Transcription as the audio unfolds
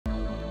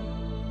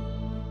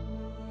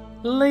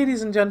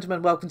Ladies and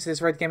gentlemen, welcome to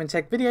this Red Gaming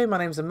Tech video. My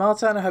name is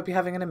Marta and I hope you're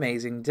having an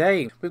amazing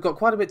day. We've got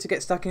quite a bit to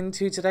get stuck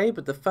into today,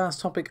 but the first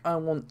topic I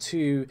want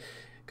to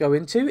go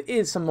into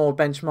is some more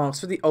benchmarks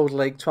for the Alder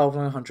Lake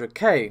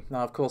 12900K. Now,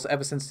 of course,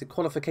 ever since the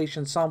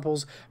qualification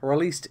samples are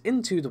released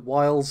into the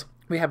wilds,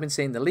 we have been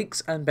seeing the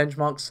leaks and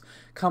benchmarks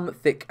come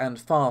thick and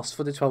fast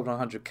for the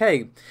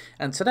 12900K.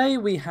 And today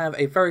we have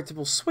a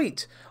veritable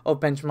suite of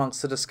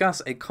benchmarks to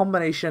discuss, a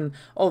combination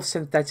of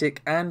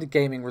synthetic and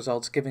gaming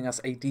results, giving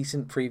us a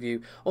decent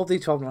preview of the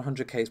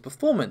 12900K's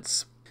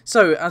performance.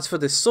 So, as for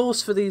the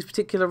source for these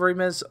particular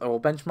rumours,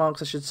 or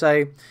benchmarks I should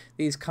say,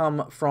 these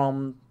come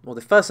from, well, the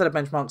first set of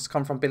benchmarks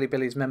come from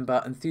Billy's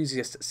member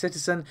Enthusiast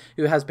Citizen,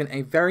 who has been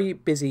a very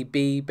busy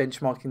bee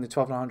benchmarking the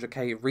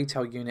 12900K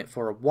retail unit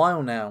for a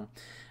while now.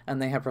 And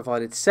they have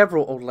provided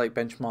several Alder Lake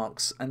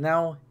benchmarks, and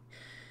now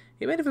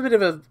he made a bit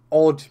of an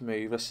odd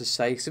move, let's just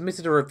say. He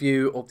submitted a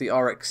review of the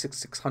RX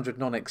 6600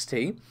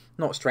 non-XT.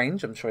 Not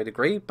strange, I'm sure you'd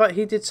agree, but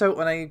he did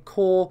so on a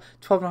Core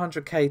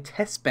 12900K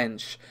test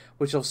bench,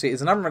 which obviously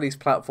is an unreleased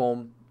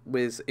platform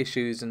with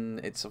issues, and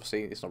it's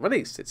not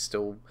released, it's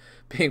still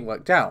being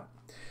worked out.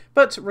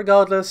 But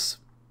regardless,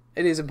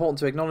 it is important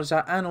to acknowledge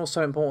that, and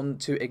also important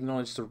to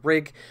acknowledge the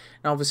rig.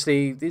 Now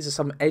obviously, these are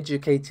some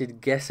educated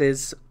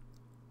guesses.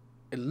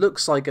 It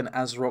looks like an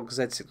ASRock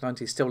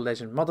Z690 Steel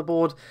Legend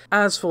motherboard.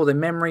 As for the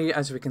memory,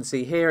 as we can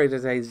see here, it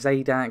is a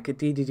ZDAC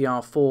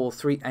DDR4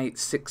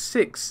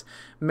 3866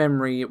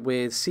 memory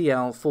with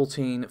CL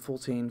 14,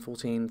 14,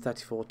 14,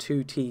 34,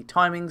 2T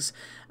timings,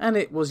 and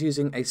it was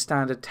using a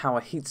standard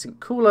tower heatsink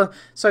cooler,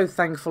 so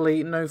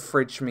thankfully no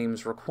fridge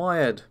memes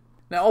required.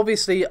 Now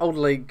obviously Alder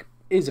Lake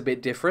is a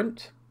bit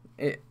different.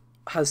 It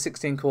has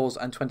 16 cores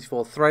and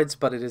 24 threads,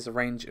 but it is a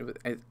range of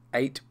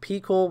 8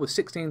 P-core with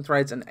 16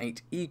 threads and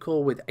 8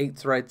 E-core with 8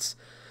 threads,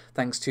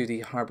 thanks to the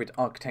hybrid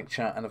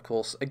architecture. And of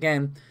course,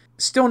 again,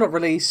 still not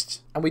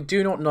released, and we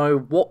do not know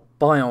what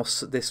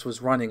BIOS this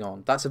was running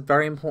on. That's a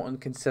very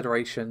important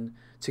consideration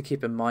to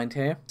keep in mind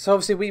here. So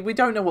obviously we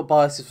don't know what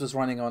BIOS this was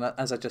running on,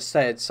 as I just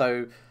said,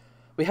 so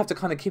we have to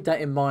kind of keep that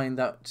in mind,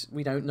 that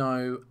we don't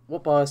know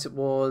what BIOS it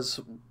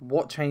was,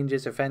 what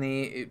changes, if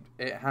any,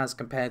 it has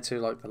compared to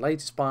like the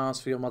latest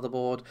BIOS for your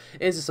motherboard.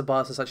 Is this a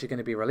BIOS that's actually going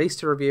to be released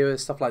to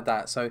reviewers, stuff like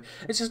that. So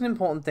it's just an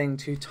important thing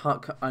to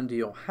tuck under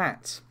your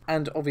hat.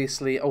 And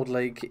obviously Alder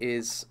Lake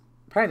is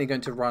apparently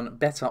going to run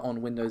better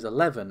on Windows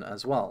 11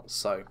 as well.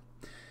 So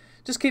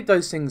just keep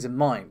those things in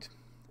mind.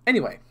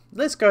 Anyway,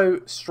 let's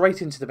go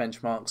straight into the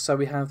benchmarks. So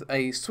we have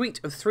a suite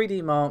of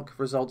 3D Mark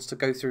results to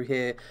go through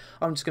here.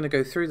 I'm just going to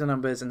go through the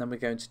numbers and then we're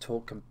going to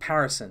talk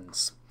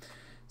comparisons.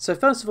 So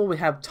first of all, we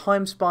have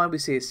TimeSpy. We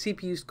see a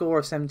CPU score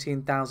of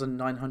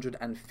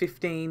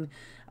 17,915,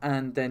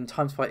 and then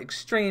TimeSpy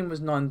Extreme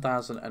was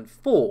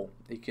 9,004.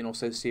 You can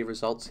also see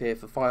results here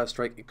for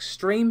Firestrike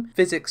Extreme.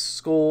 Physics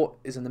score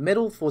is in the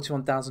middle,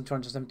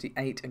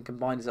 41,278, and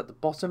combined is at the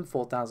bottom,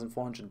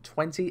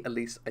 4,420, at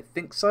least I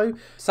think so.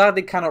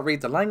 Sadly, cannot read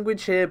the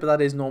language here, but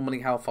that is normally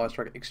how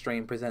Firestrike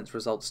Extreme presents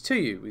results to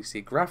you. We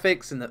see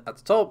graphics at the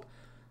top,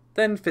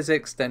 then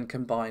physics, then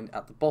combined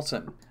at the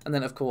bottom. And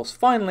then of course,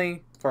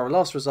 finally, for our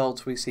last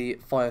result, we see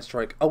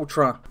Firestrike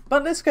Ultra.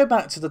 But let's go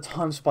back to the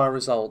TimeSpy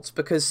results,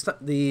 because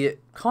the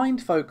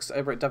kind folks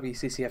over at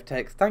WCCF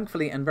Tech,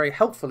 thankfully and very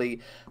helpfully,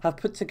 have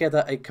put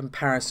together a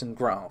comparison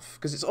graph.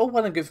 Because it's all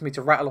well and good for me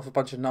to rattle off a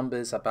bunch of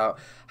numbers about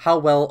how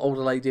well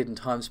Alder Lake did in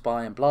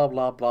TimeSpy and blah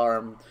blah blah,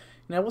 and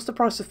you know, what's the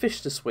price of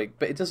fish this week?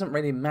 But it doesn't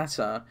really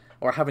matter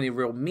or have any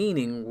real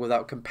meaning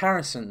without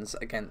comparisons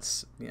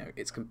against, you know,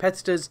 its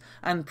competitors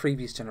and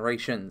previous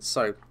generations.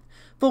 So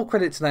full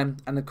credit to them,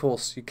 and of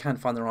course you can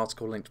find their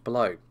article linked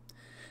below.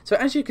 So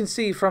as you can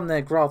see from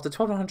their graph, the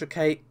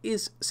 12900K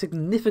is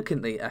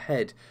significantly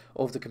ahead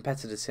of the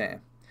competitors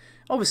here.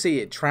 Obviously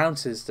it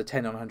trounces the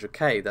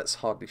 10900K, that's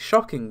hardly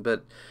shocking,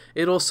 but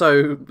it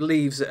also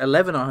leaves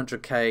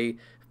 11900K,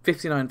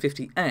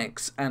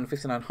 5950X and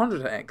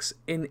 5900X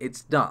in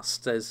its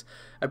dust. There's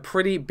a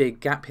pretty big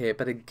gap here,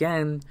 but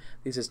again,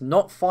 this is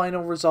not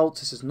final results,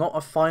 this is not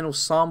a final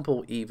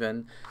sample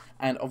even,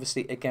 and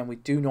obviously again we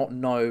do not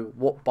know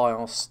what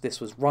BIOS this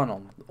was run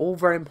on. All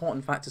very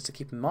important factors to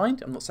keep in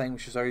mind. I'm not saying we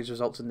should throw these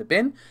results in the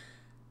bin,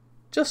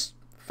 just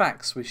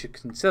facts we should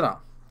consider.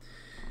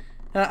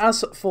 Now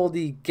as for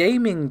the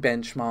gaming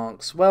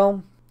benchmarks,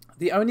 well,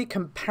 the only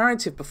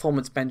comparative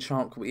performance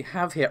benchmark we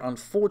have here,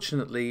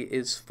 unfortunately,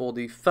 is for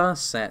the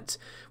first set,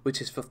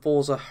 which is for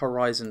Forza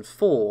Horizon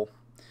 4.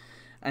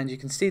 And you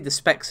can see the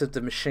specs of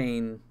the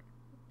machine,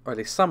 or at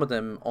least some of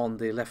them, on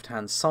the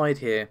left-hand side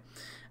here.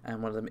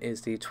 And one of them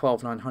is the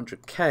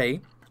 12900K.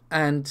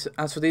 And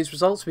as for these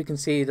results, we can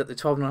see that the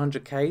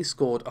 12900K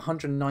scored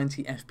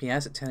 190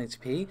 FPS at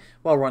 1080p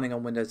while running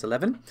on Windows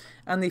 11,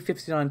 and the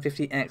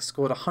 5950X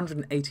scored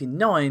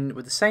 189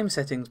 with the same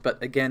settings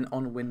but again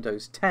on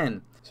Windows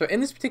 10. So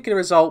in this particular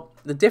result,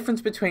 the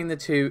difference between the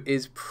two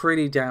is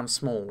pretty damn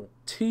small,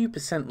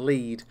 2%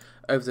 lead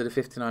over the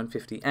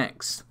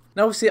 5950X.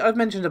 Now obviously I've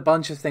mentioned a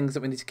bunch of things that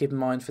we need to keep in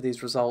mind for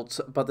these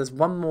results, but there's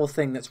one more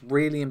thing that's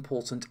really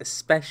important,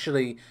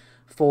 especially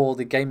for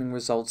the gaming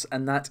results,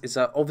 and that is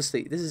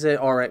obviously this is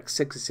a RX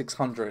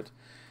 6600.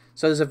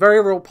 So there's a very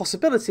real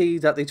possibility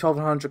that the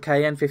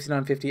 12900K and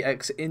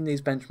 5950X in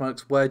these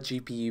benchmarks were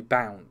GPU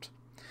bound.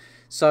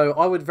 So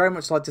I would very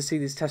much like to see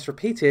these tests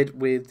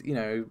repeated with, you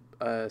know,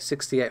 a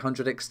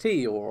 6800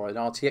 XT or an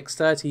RTX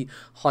 30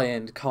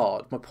 high-end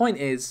card. My point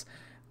is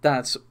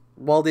that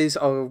while these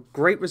are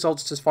great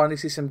results to finally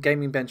see some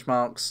gaming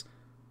benchmarks,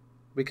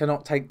 we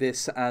cannot take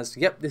this as,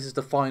 yep, this is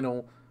the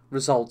final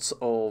results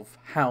of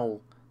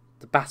how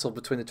the battle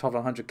between the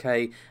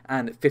 12900K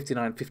and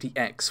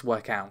 5950X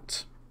work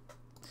out.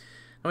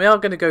 And we are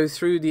going to go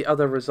through the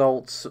other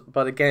results,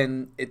 but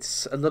again,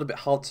 it's a little bit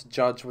hard to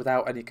judge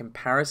without any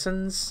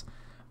comparisons.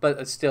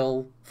 But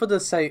still, for the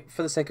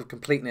sake of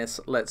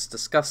completeness, let's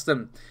discuss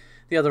them.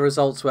 The other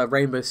results were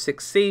Rainbow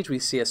Six Siege. We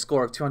see a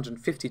score of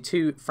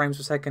 252 frames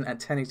per second at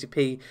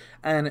 1080p,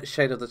 and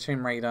Shade of the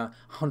Tomb Raider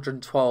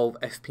 112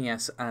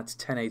 FPS at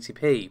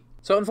 1080p.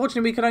 So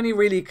unfortunately we can only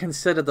really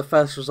consider the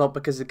first result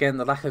because again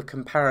the lack of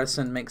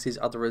comparison makes these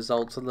other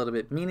results a little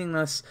bit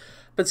meaningless,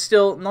 but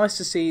still nice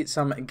to see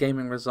some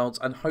gaming results,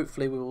 and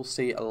hopefully we will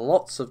see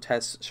lots of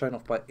tests shown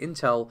off by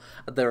Intel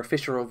at their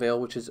official reveal,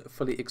 which is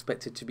fully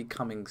expected to be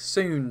coming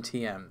soon,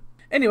 TM.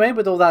 Anyway,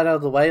 with all that out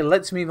of the way,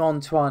 let's move on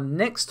to our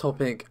next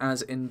topic,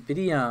 as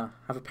Nvidia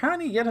have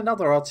apparently yet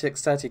another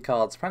RTX 30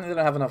 cards. Apparently they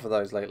don't have enough of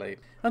those lately.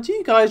 Now, do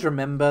you guys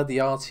remember the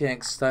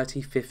RTX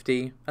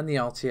 3050 and the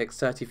RTX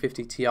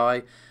 3050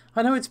 Ti?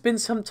 I know it's been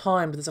some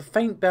time, but there's a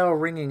faint bell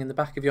ringing in the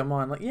back of your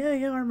mind, like, yeah,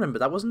 I remember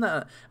that. Wasn't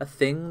that a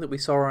thing that we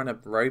saw on a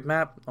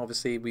roadmap?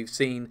 Obviously, we've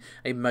seen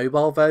a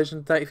mobile version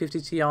of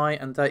 3050 Ti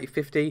and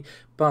 3050,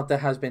 but there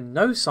has been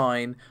no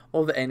sign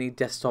of any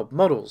desktop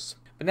models.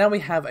 But now we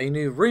have a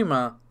new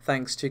rumour,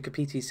 thanks to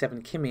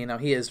Kapiti7 Kimi. Now,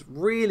 he has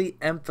really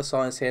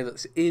emphasised here that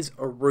this is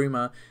a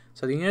rumour,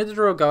 so you know the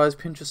drill, guys,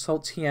 pinch of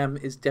salt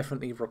TM is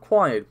definitely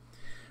required.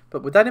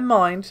 But with that in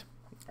mind,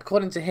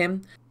 according to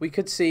him, we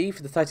could see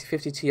for the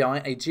 3050 Ti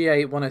a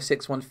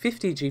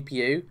GA106-150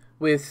 GPU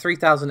with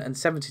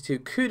 3072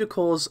 CUDA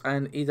cores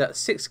and either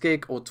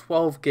 6GB or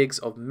 12GB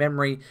of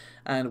memory,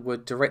 and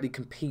would directly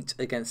compete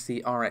against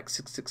the RX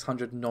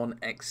 6600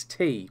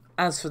 non-XT.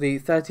 As for the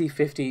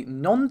 3050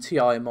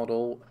 non-Ti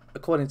model,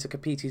 according to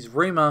Kapiti's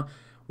rumour,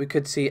 we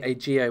could see a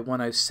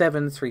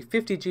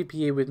GA107-350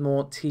 GPU with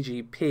more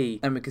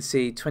TGP, and we could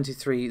see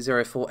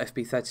 2304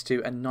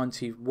 FP32 and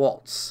 90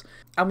 watts.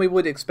 And we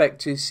would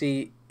expect to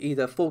see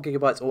either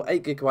 4GB or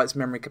 8GB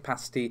memory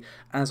capacity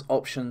as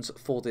options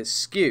for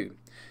this SKU.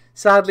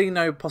 Sadly,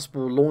 no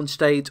possible launch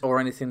date or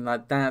anything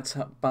like that,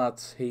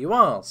 but here you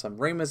are, some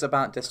rumours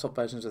about desktop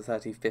versions of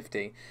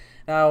 3050.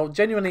 Now,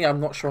 genuinely, I'm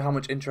not sure how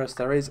much interest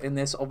there is in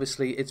this.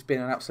 Obviously, it's been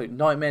an absolute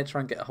nightmare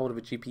trying to get a hold of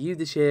a GPU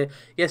this year.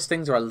 Yes,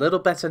 things are a little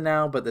better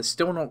now, but they're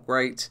still not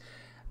great,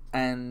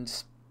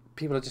 and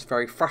people are just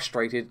very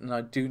frustrated, and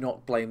I do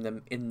not blame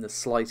them in the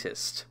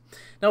slightest.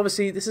 Now,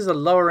 obviously, this is a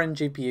lower-end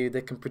GPU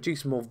that can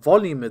produce more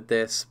volume with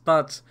this,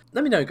 but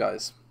let me know,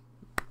 guys.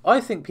 I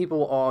think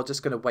people are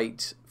just going to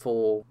wait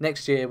for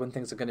next year when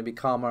things are going to be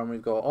calmer and we've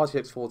got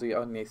RTX 40,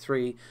 RDNA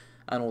 3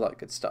 and all that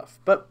good stuff.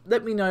 But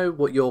let me know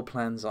what your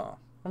plans are.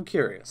 I'm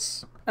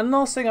curious. And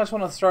last thing I just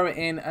want to throw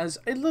in as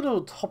a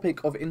little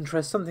topic of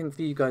interest, something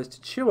for you guys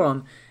to chew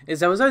on, is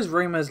there was those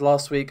rumours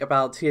last week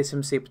about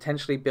TSMC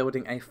potentially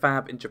building a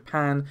fab in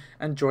Japan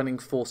and joining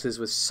forces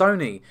with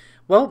Sony.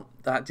 Well,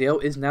 that deal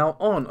is now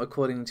on,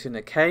 according to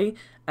Nikkei,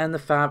 and the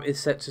fab is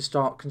set to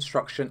start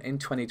construction in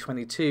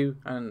 2022.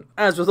 And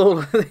as with all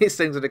of these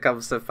things when it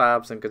comes to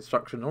fabs and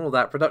construction and all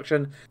that,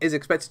 production is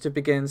expected to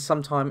begin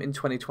sometime in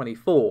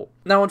 2024.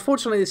 Now,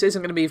 unfortunately, this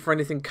isn't going to be for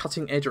anything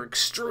cutting edge or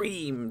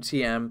extreme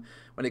TM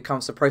when it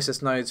comes to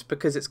process nodes,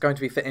 because it's going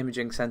to be for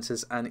imaging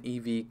sensors and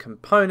EV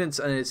components,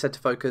 and it's set to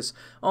focus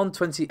on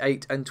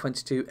 28 and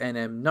 22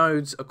 nm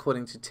nodes,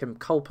 according to Tim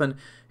Culpen,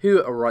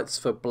 who writes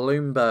for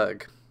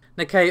Bloomberg.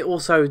 Nikkei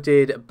also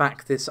did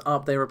back this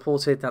up. They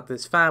reported that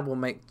this fab will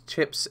make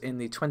chips in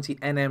the 20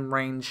 nm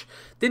range.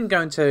 Didn't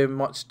go into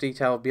much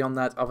detail beyond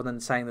that, other than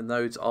saying the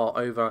nodes are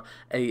over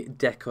a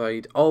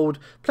decade old.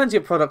 Plenty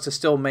of products are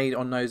still made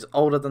on nodes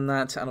older than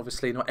that, and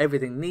obviously not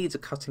everything needs a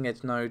cutting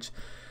edge node.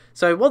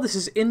 So while this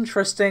is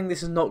interesting,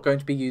 this is not going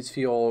to be used for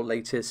your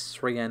latest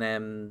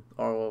 3nm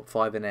or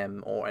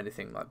 5nm or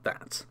anything like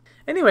that.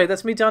 Anyway,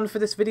 that's me done for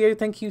this video.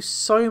 Thank you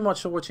so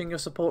much for watching. Your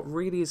support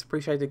really is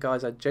appreciated,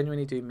 guys. I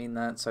genuinely do mean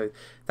that. So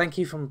thank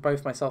you from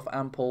both myself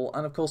and Paul.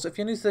 And of course, if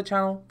you're new to the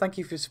channel, thank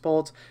you for your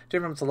support. Do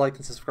remember to like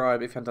and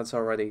subscribe if you haven't done so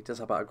already. It does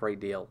help out a great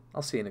deal.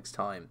 I'll see you next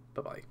time.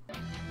 Bye-bye.